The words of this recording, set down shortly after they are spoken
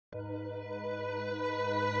On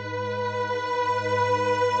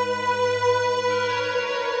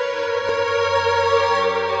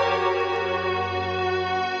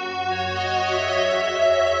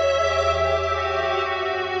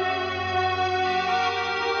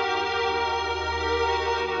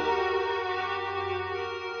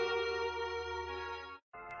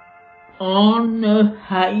a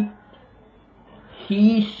height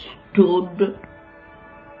he stood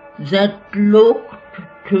that looked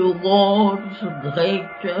towards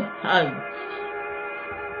greater heights.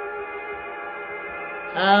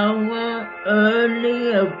 Our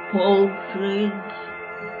earlier portraits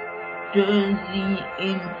to the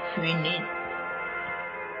infinite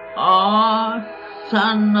are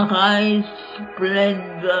sunrise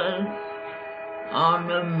splendors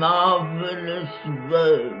on a marvelous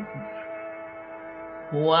verge,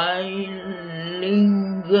 while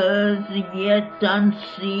lingers yet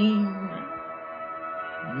unseen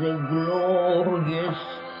the glorious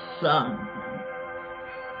sun.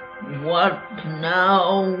 What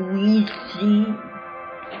now we see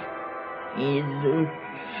is the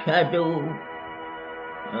shadow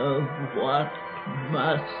of what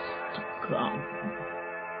must come.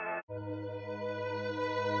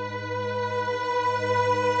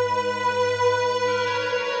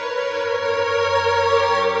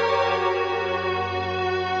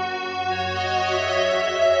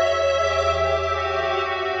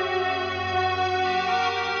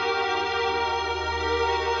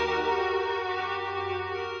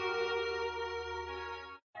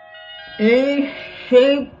 A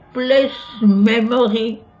shapeless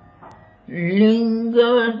memory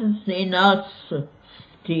lingers in us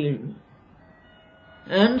still,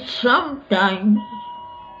 and sometimes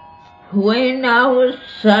when our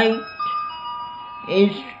sight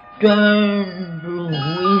is turned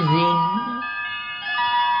within,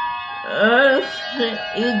 earth's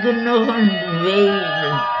ignorant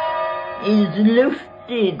veil is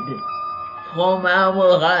lifted from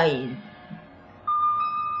our eyes.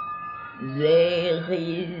 There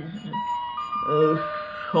is a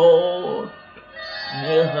short,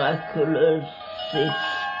 miraculous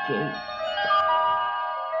escape.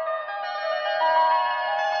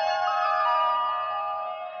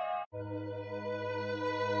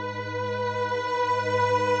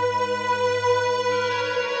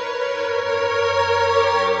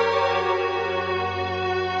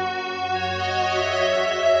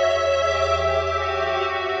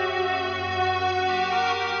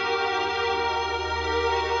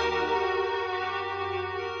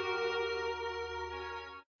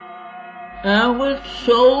 Our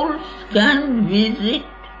souls can visit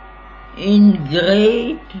in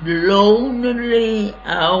great lonely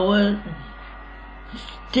hours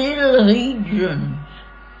still regions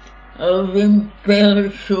of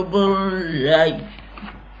imperishable light,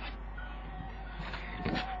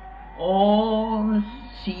 or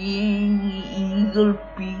seeing eagle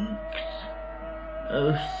peaks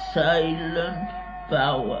of silent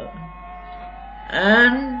power,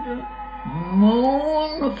 and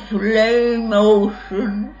moon flame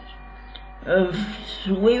oceans of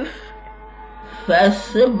swift,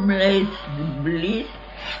 fathomless bliss,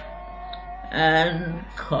 and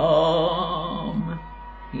calm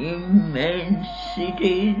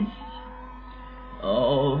immensities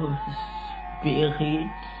of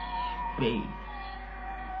spirit space.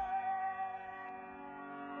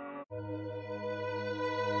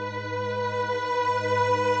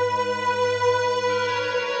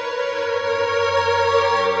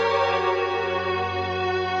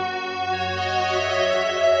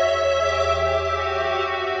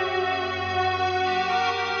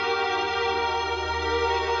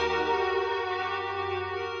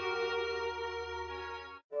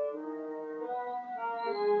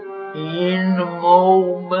 In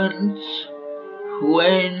moments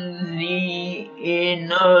when the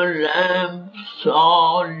inner lamps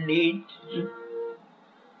are lit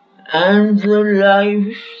and the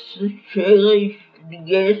life's cherished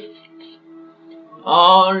guests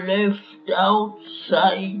are left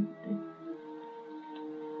outside,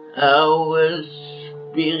 our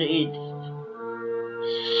spirit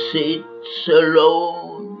sits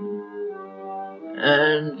alone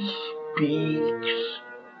and speaks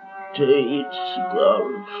to its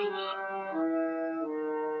ghosts.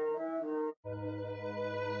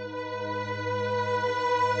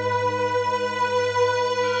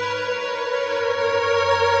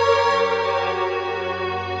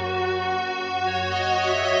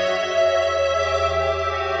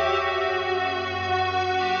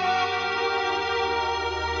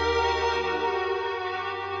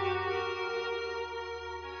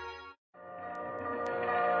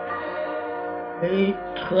 A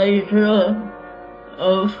treasure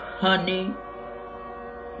of honey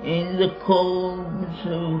in the combs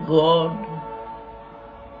of God,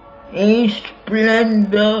 a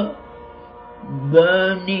splendor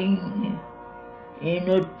burning in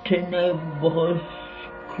a tenebrous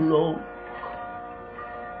cloak.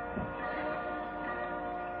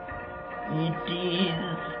 It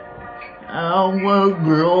is our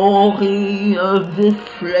glory of the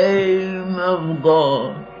flame of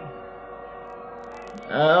God,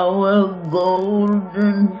 our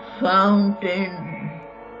golden fountain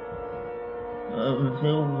of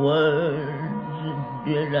the world's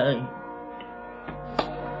delight.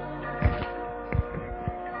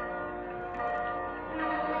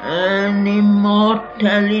 An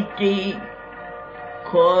immortality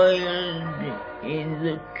coiled in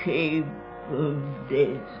the cape of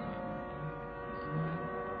death,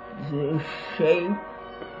 the shape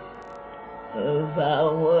of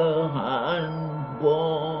our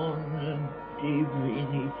unborn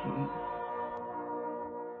divinity.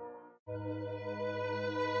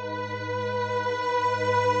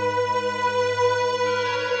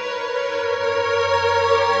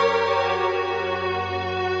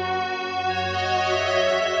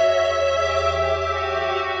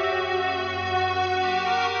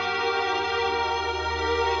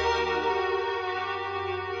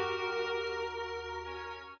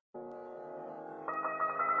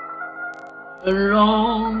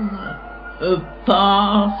 Along a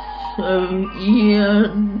path of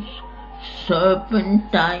eons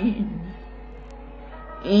serpentine,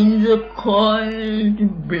 in the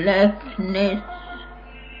coiled blackness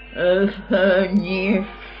of her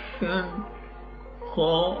nascent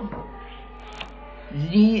corpse,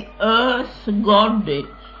 the earth goddess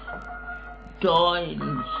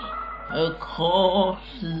toils across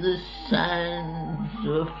the sands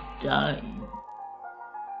of time.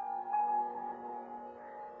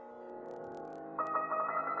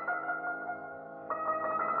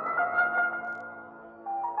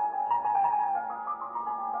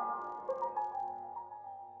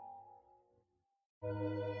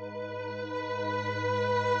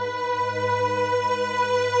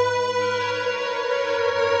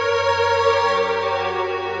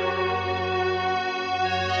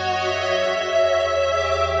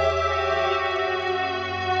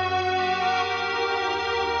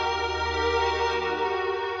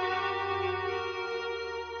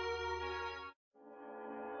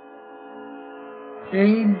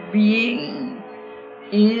 A being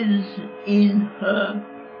is in her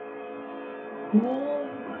whom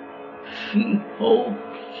she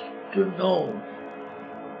hopes to know.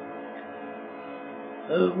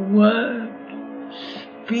 A word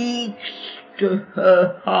speaks to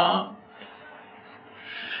her heart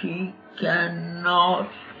she cannot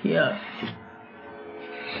hear.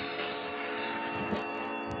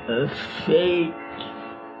 A fate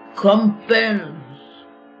compels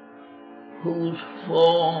whose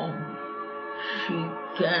form she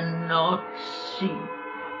cannot see.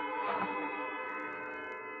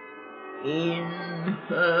 In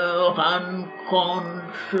her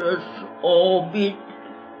unconscious orbit,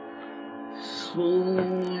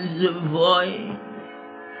 through the void,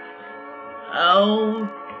 out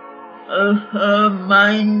of her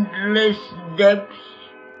mindless depths,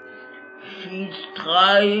 she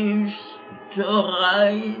strives to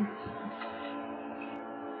rise.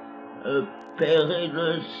 A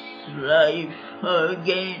perilous life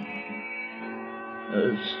again,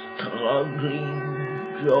 a struggling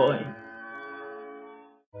joy.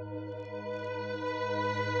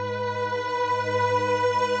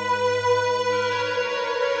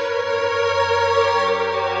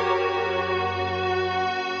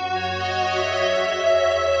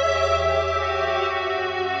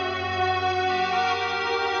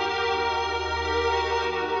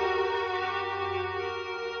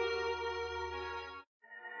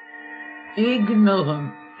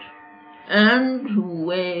 Ignorant and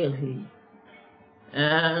wary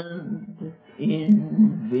and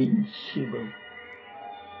invincible,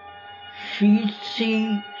 she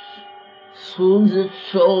seeks through the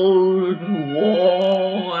soul's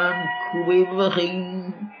war and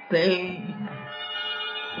quivering pain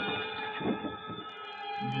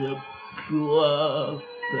the pure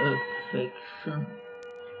perfection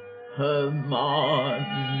her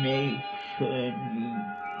marred nature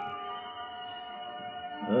needs.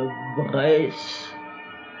 A breath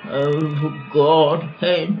of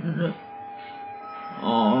Godhead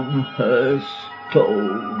on her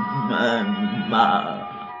stone and marble.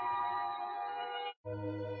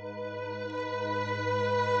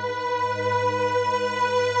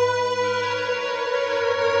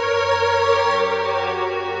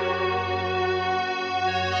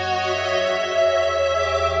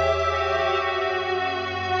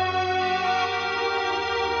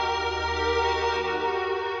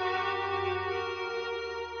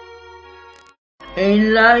 A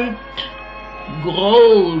light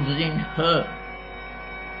grows in her.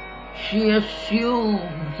 She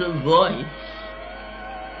assumes a voice.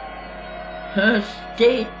 Her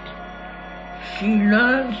state she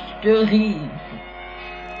learns to read,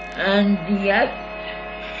 and the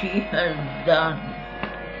act she has done.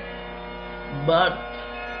 But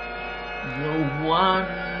the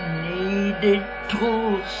one needed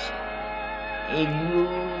truth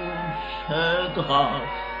eludes her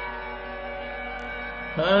grasp.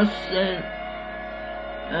 Herself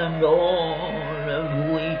and all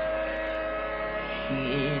of which she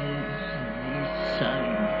is the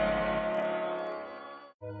sign.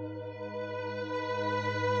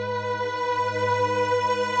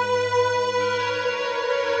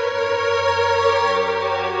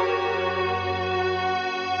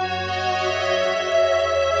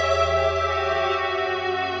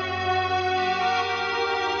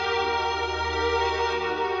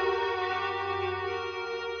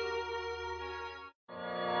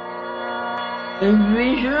 A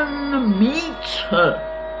vision meets her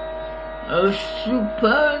of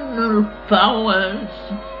supernal powers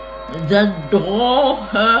that draw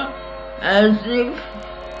her as if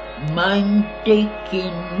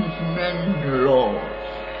mind-takings and laws.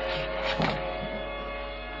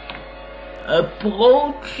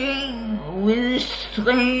 Approaching with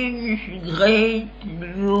strange, great,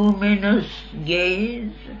 luminous gaze,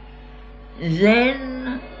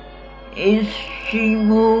 then is she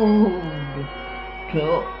moved to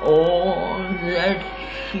all that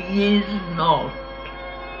she is not,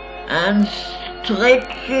 and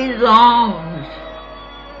stretches arms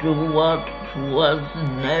to what was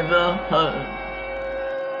never hers.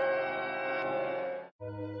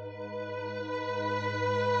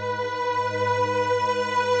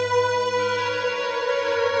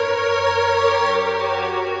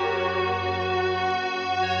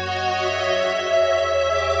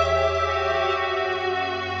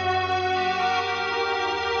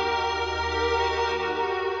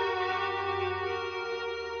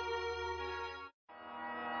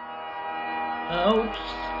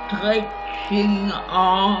 Outstretching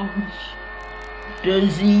arms to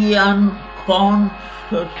the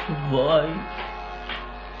unconscious voice,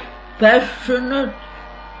 passionate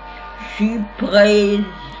she prays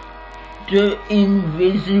to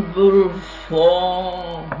invisible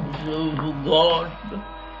forms of God,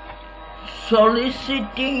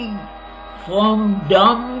 soliciting from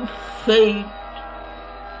dumb fate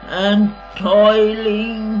and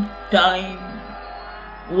toiling time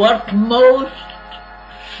what most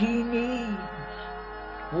she needs,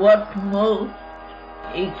 what most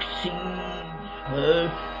exceeds her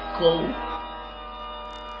scope.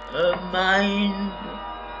 A mind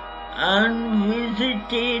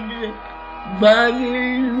unvisited by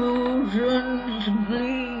illusions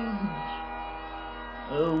gleams,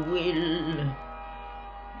 a will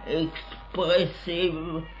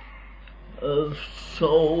expressive of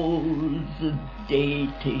soul's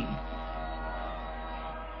deity.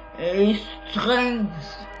 A strength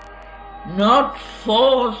not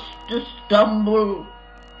forced to stumble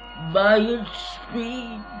by its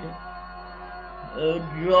speed, a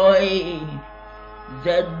joy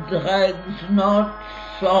that drags not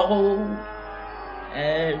sorrow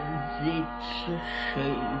as its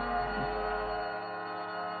shape.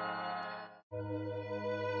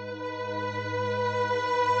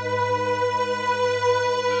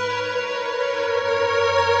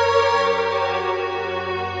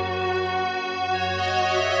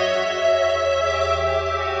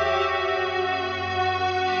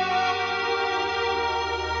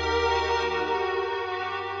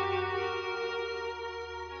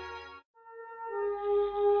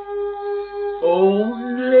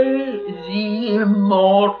 Only the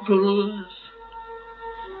immortals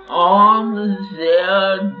on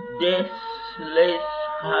their deathless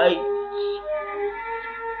heights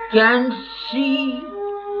can see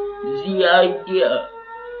the idea,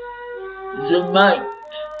 the might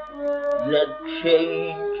that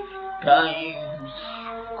changed time's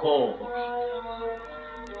course.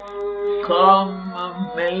 Come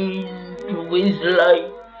amain with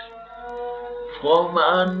light from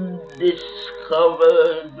undiscovered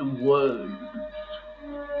worlds.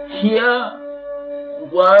 Here,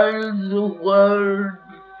 while the world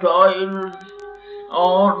toils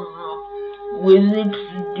on with its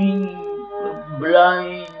deep,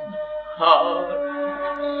 blind heart,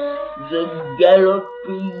 the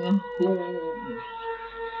galloping hoofs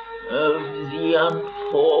of the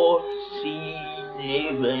unforeseen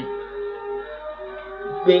event,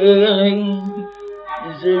 bearing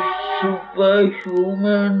the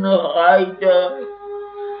superhuman rider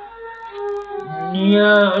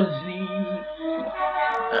near thee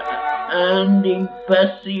and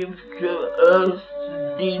impassive to earth's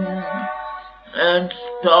din and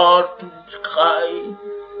startled sky,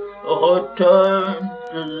 return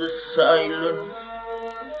to the silence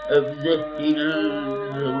of the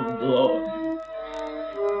hills of God.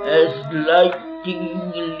 As lightning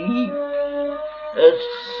leaps, as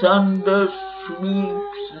thunder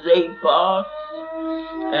sweeps, they pass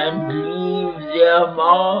and leave their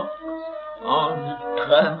mark on the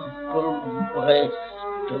trampled breast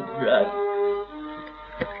of life.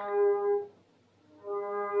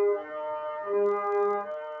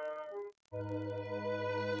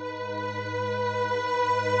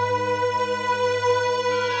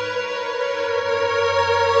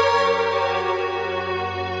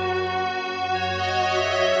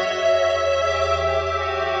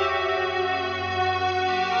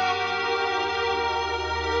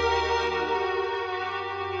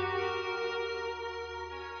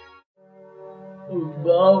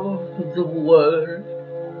 Above the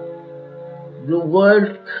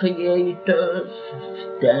world creators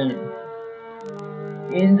stand.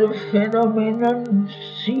 In the phenomenon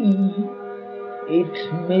see its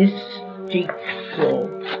mystic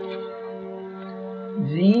source.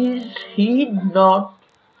 These heed not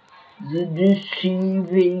the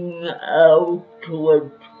deceiving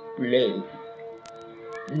outward play.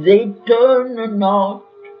 They turn not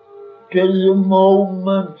to the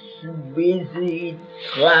moment's busy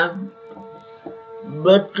tramp,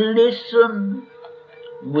 but listen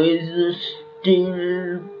with the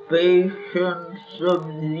still patience of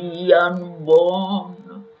the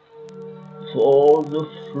unborn for the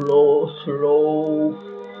slow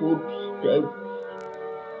footsteps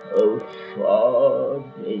of far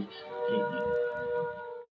destiny.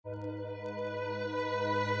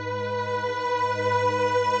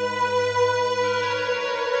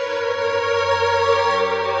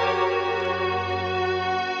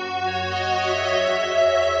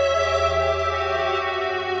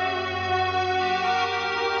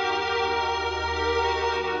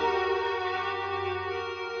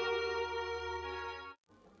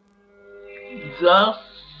 Thus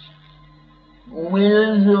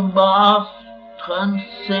will the vast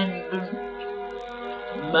transcendent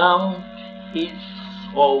mount his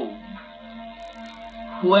throne,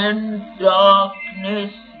 when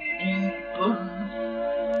darkness deepens,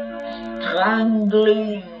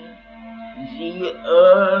 strangling the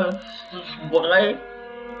earth's breath,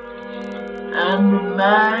 and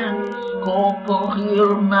man's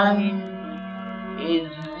corporeal mind is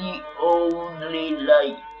the only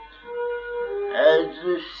light. As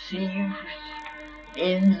the thieves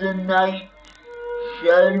in the night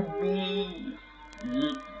shall be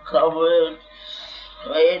the covered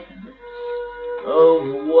thread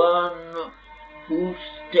of one who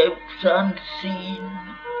steps unseen.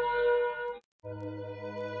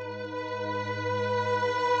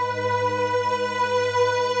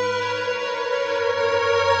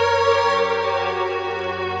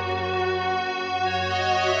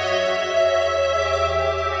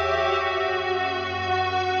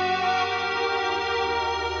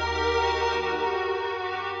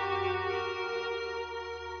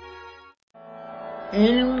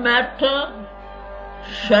 In matter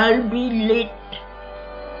shall be lit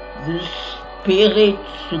the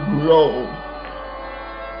Spirit's glow.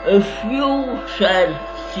 A few shall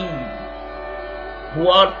see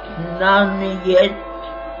what none yet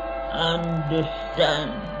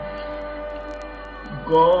understand.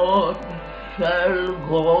 God shall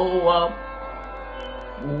grow up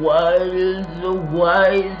while the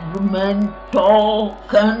wise men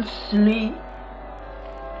talk and sleep.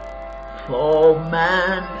 For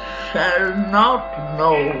man shall not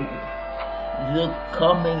know the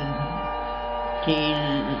coming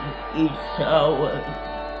till its hour,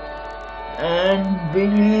 and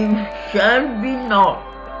belief shall be not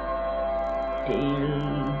till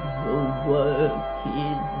the work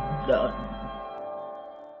is done.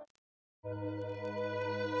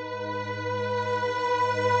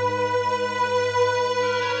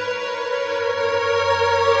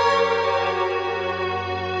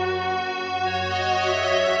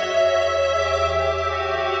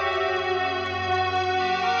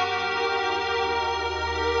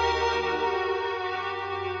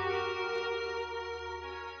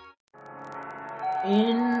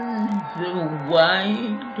 In the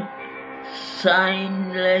wide,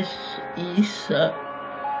 signless ether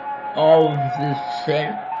of the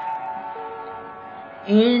self,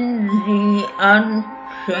 in the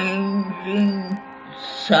unchanging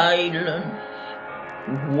silence,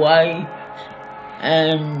 white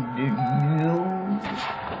and new,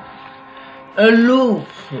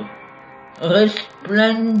 aloof,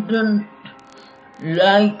 resplendent,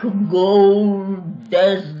 like gold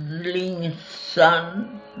dazzling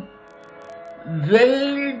sun,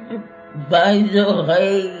 veiled by the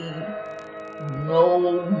rain,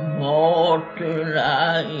 no mortal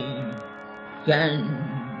eye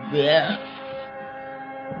can bear.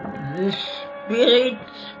 The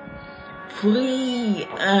Spirit's free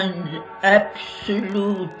and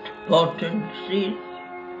absolute potencies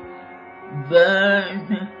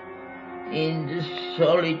burn in the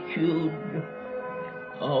solitude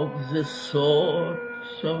of the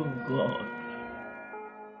thoughts of God.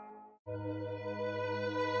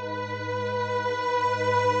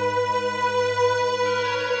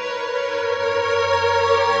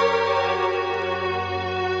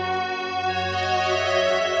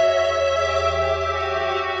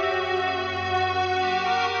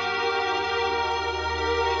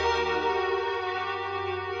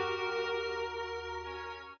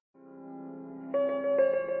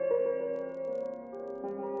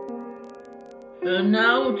 An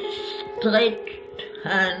outstretched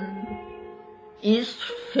hand is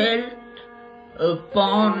felt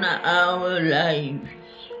upon our lives.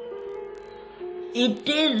 It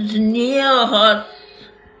is near us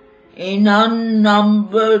in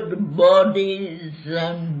unnumbered bodies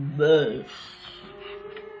and births.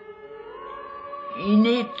 In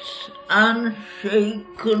its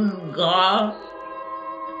unshaken grasp,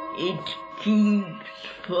 it keeps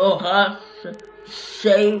for us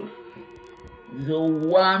safe the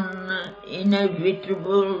one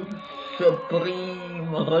inevitable supreme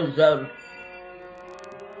result.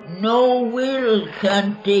 No will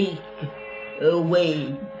can take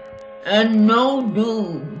away, and no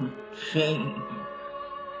doom change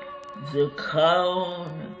the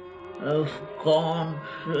crown of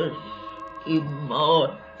conscious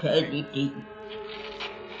immortality.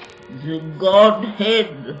 The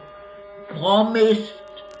Godhead promised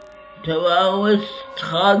to our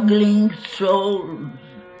struggling souls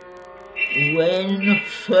when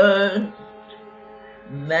first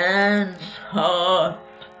man's heart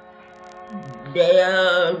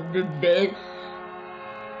dared death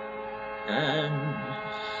and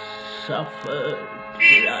suffered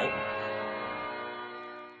life.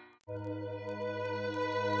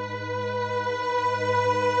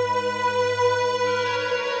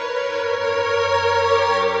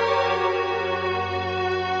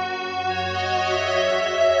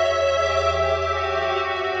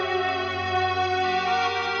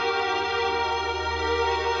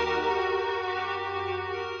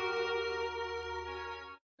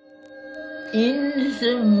 In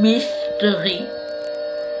the mystery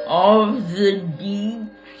of the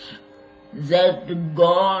deeps that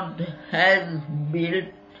God has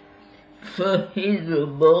built for his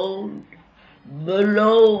abode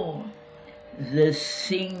below the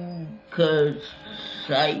thinker's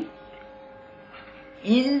sight,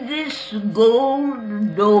 in this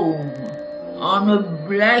gold dome on a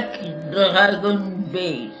black dragon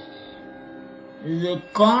base, the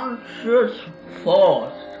conscious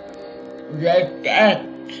force that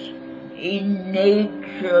acts in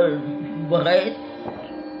nature's breast,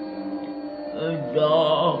 a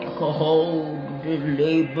dark-robed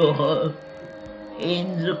laborer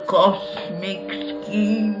in the cosmic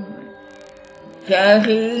scheme,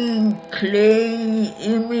 carrying clay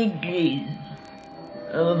images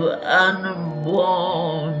of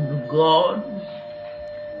unborn gods,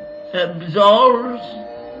 absolves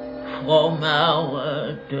from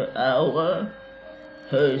hour to hour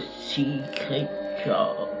her secret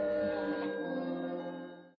charm.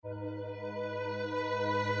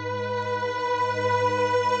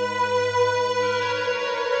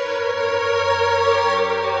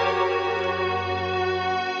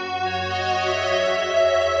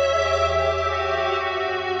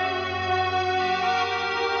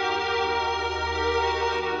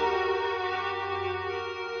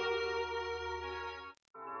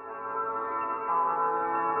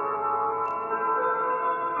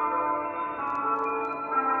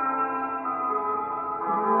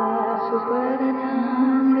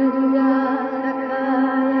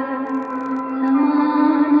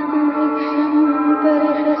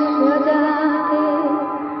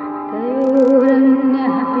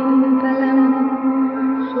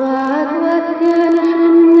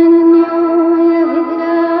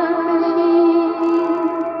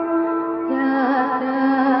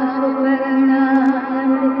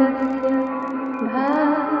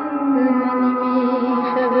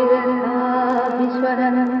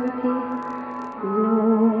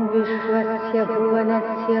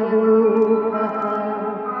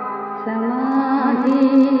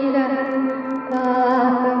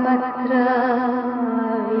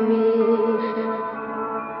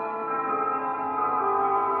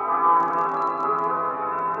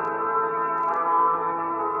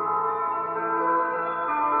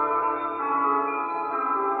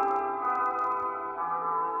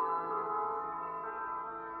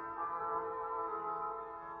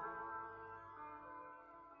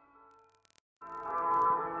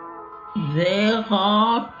 There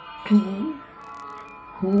are two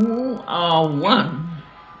who are one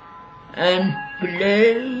and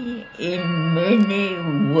play in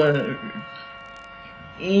many worlds.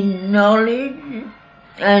 In knowledge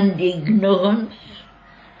and ignorance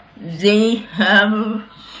they have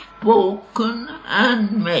spoken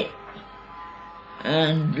and met,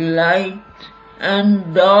 and light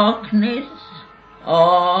and darkness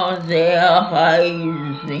are their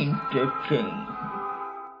eyes interchanged.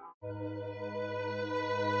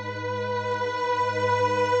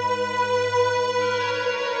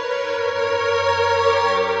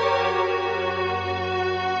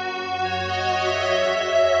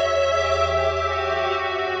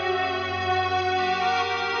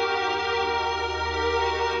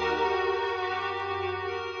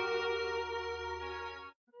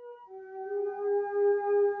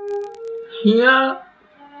 Here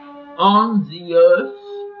on the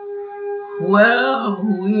earth, where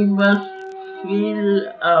we must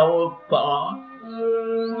fill our part,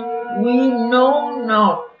 we know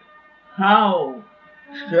not how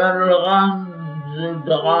shall run the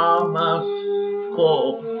drama's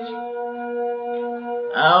course.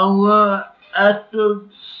 Our uttered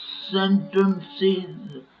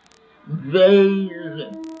sentences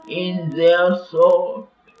veil in their thought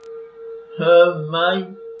her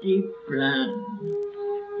mighty plan.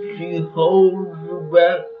 She holds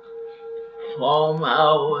back from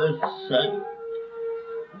our sight.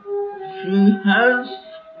 She has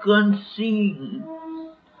concealed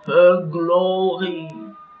her glory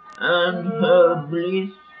and her bliss,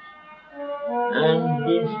 and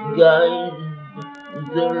disguised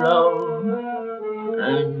the love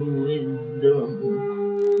and wisdom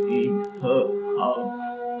in her heart.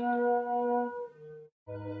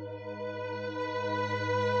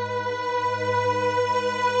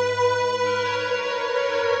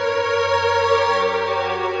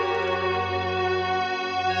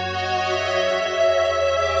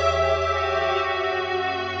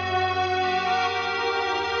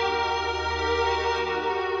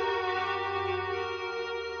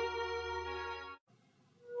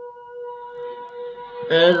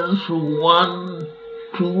 As one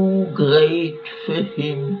too great for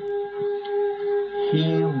him,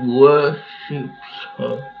 he worships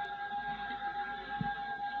her.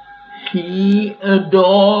 He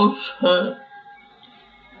adores her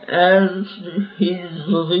as his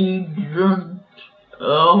regent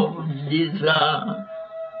of desire.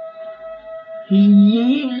 He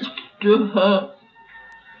yields to her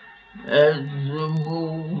as the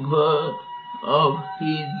mover of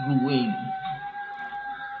his will.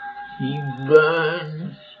 He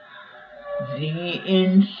burns the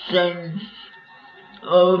incense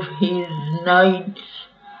of his nights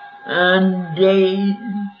and days,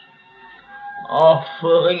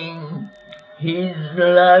 offering his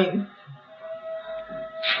life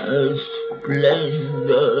a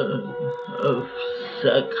splendor of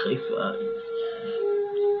sacrifice.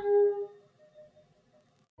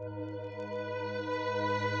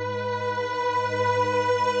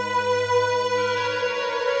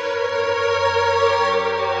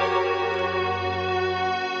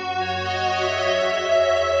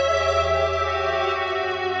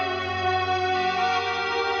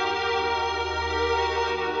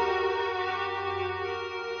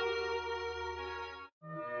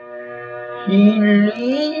 He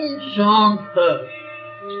leans on her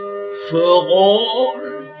for all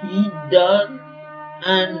he does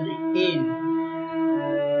and is.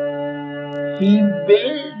 He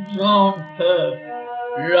builds on her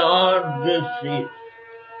largesses,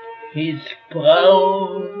 his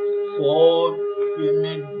proud,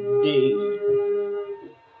 fortunate day,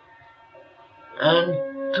 and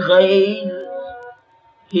trails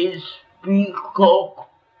his peacock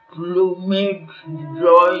plumage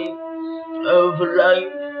joy of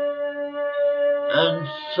life, and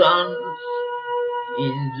suns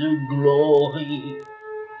in the glory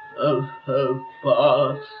of her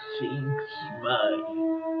passing smile.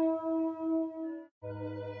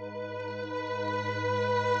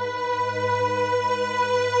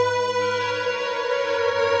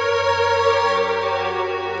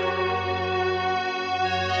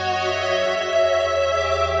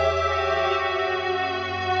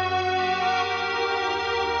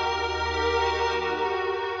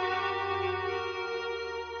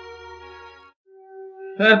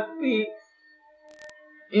 Happy,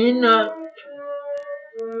 inert,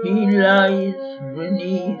 he lies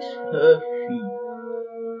beneath her feet.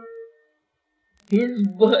 His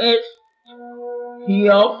breast he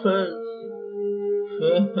offers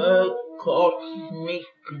for her cosmic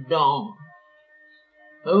dawn,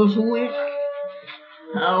 of which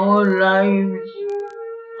our lives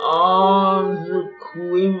are the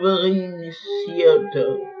quivering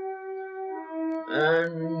theatre,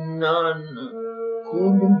 and none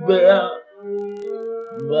could bear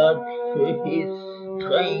but for his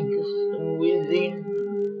strength within,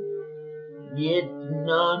 yet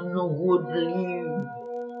none would leave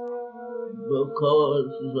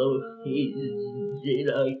because of his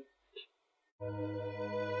delight.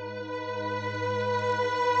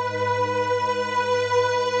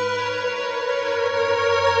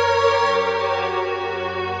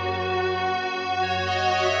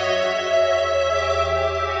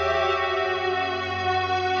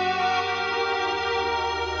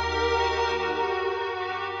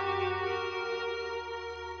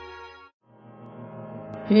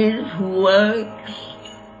 His works,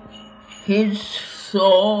 his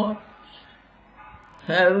thoughts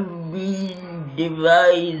have been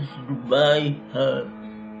devised by her.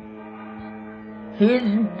 His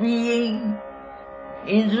being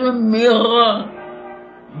is a mirror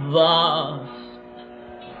vast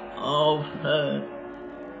of her,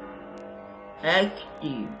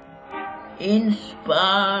 active,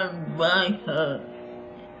 inspired by her.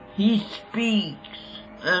 He speaks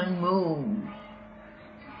and moves.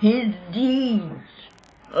 His deeds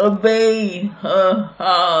obey her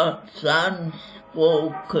heart's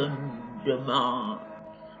unspoken demands.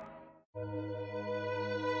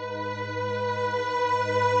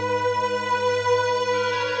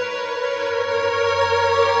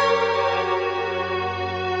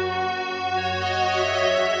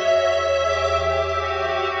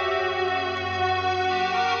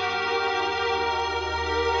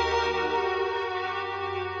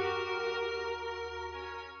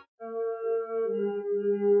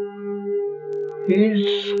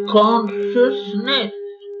 His consciousness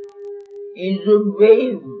is a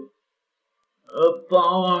wave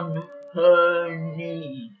upon her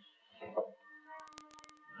knees.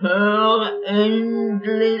 Her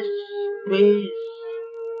endless space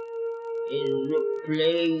is the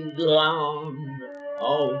playground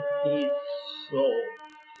of his soul.